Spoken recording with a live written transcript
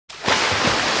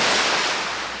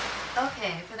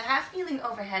Okay, for the half kneeling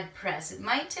overhead press, it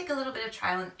might take a little bit of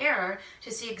trial and error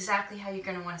to see exactly how you're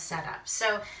going to want to set up.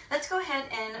 So let's go ahead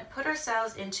and put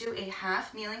ourselves into a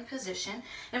half kneeling position.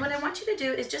 And what I want you to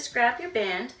do is just grab your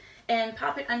band and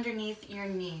pop it underneath your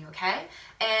knee, okay?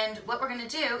 And what we're going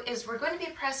to do is we're going to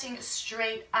be pressing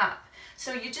straight up.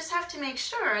 So you just have to make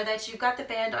sure that you've got the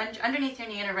band underneath your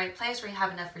knee in a right place where you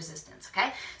have enough resistance,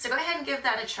 okay? So go ahead and give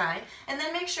that a try, and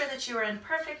then make sure that you are in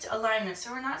perfect alignment.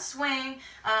 So we're not swaying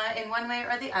in one way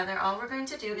or the other. All we're going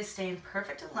to do is stay in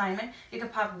perfect alignment. You can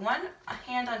pop one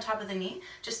hand on top of the knee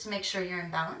just to make sure you're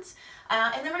in balance.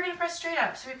 And then we're going to press straight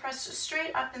up. So we press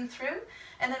straight up and through,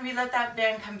 and then we let that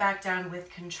band come back down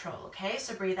with control, okay?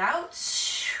 So breathe out,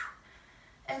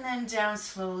 and then down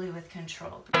slowly with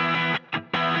control.